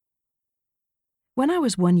When I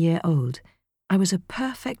was 1 year old, I was a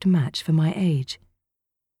perfect match for my age.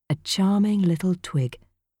 A charming little twig,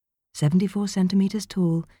 74 centimetres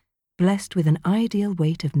tall, blessed with an ideal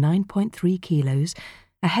weight of 9.3 kilos,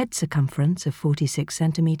 a head circumference of 46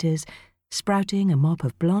 centimetres, sprouting a mop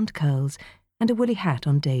of blonde curls, and a woolly hat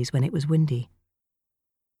on days when it was windy.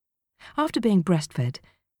 After being breastfed,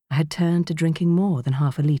 I had turned to drinking more than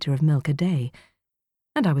half a litre of milk a day,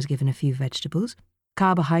 and I was given a few vegetables,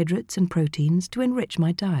 carbohydrates and proteins to enrich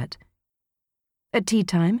my diet. At tea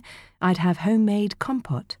time, I'd have homemade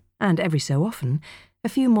compote, and every so often, a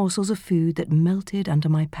few morsels of food that melted under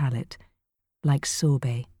my palate, like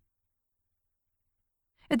sorbet.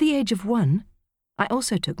 At the age of 1, I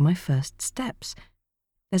also took my first steps.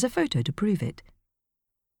 There's a photo to prove it.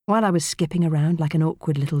 While I was skipping around like an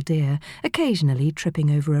awkward little deer, occasionally tripping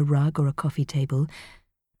over a rug or a coffee table,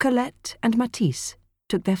 Colette and Matisse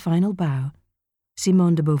took their final bow.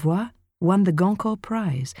 Simone de Beauvoir won the Goncourt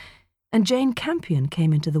Prize, and Jane Campion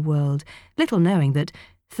came into the world, little knowing that,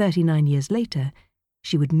 39 years later,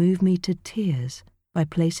 she would move me to tears by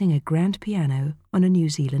placing a grand piano on a New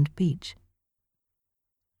Zealand beach.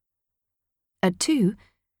 At 2,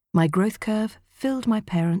 my growth curve filled my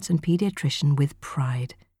parents and paediatrician with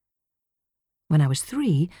pride. When I was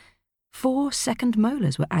 3, 4 second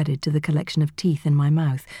molars were added to the collection of teeth in my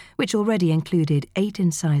mouth, which already included 8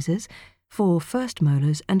 incisors, 4 first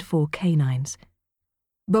molars and 4 canines.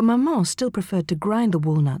 But Maman still preferred to grind the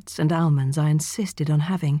walnuts and almonds I insisted on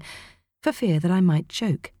having, for fear that I might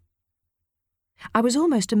choke. I was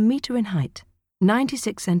almost a metre in height,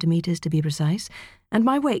 96 centimetres to be precise, and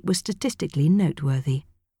my weight was statistically noteworthy.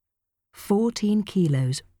 14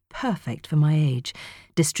 kilos, perfect for my age,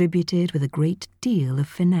 distributed with a great deal of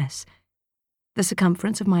finesse. The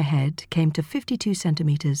circumference of my head came to 52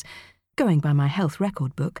 centimetres, going by my health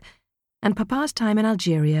record book, and Papa's time in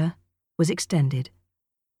Algeria was extended.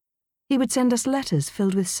 He would send us letters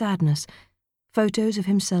filled with sadness, photos of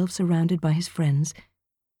himself surrounded by his friends.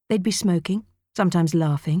 They'd be smoking, sometimes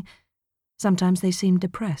laughing, sometimes they seemed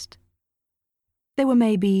depressed. They were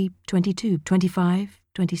maybe 22, 25,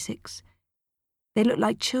 26. They looked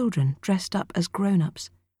like children dressed up as grown-ups.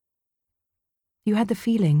 You had the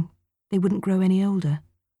feeling they wouldn't grow any older.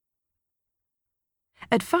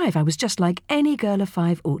 At 5, I was just like any girl of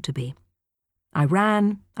 5 ought to be. I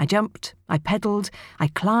ran, I jumped, I pedalled, I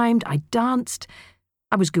climbed, I danced.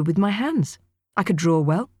 I was good with my hands. I could draw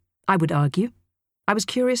well. I would argue. I was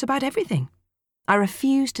curious about everything. I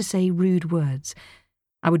refused to say rude words.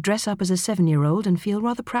 I would dress up as a 7-year-old and feel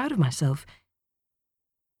rather proud of myself.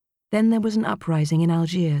 Then there was an uprising in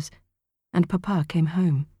Algiers, and Papa came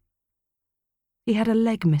home. He had a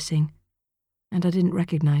leg missing, and I didn't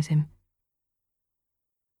recognise him.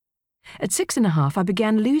 At 6.5, I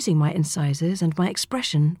began losing my incisors, and my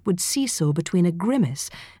expression would seesaw between a grimace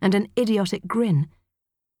and an idiotic grin.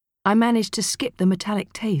 I managed to skip the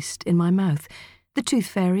metallic taste in my mouth, the tooth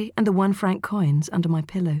fairy and the 1-franc coins under my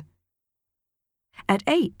pillow. At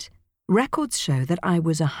 8, records show that I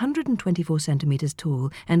was 124 centimetres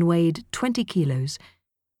tall and weighed 20 kilos.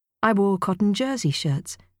 I wore cotton jersey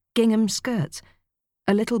shirts, gingham skirts,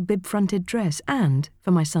 a little bib-fronted dress and,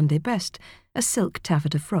 for my Sunday best, a silk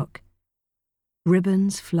taffeta frock.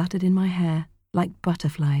 Ribbons fluttered in my hair like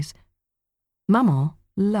butterflies. Maman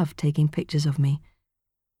loved taking pictures of me.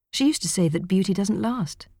 She used to say that beauty doesn't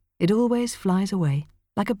last. It always flies away,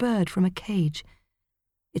 like a bird from a cage.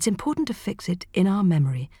 It's important to fix it in our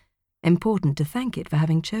memory, important to thank it for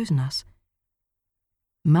having chosen us.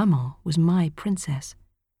 Maman was my princess.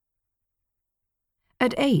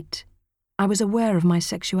 At 8, I was aware of my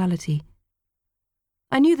sexuality.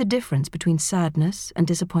 I knew the difference between sadness and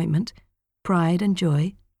disappointment, pride and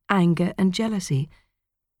joy, anger and jealousy.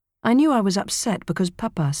 I knew I was upset because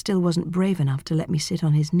Papa still wasn't brave enough to let me sit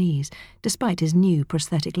on his knees, despite his new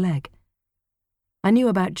prosthetic leg. I knew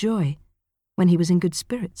about joy, when he was in good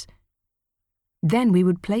spirits. Then we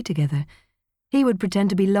would play together. He would pretend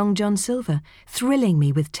to be Long John Silver, thrilling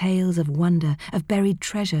me with tales of wonder, of buried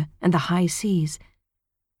treasure and the high seas.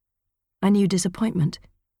 I knew disappointment,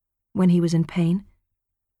 when he was in pain,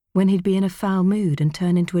 when he'd be in a foul mood and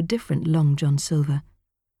turn into a different Long John Silver,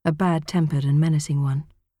 a bad-tempered and menacing one.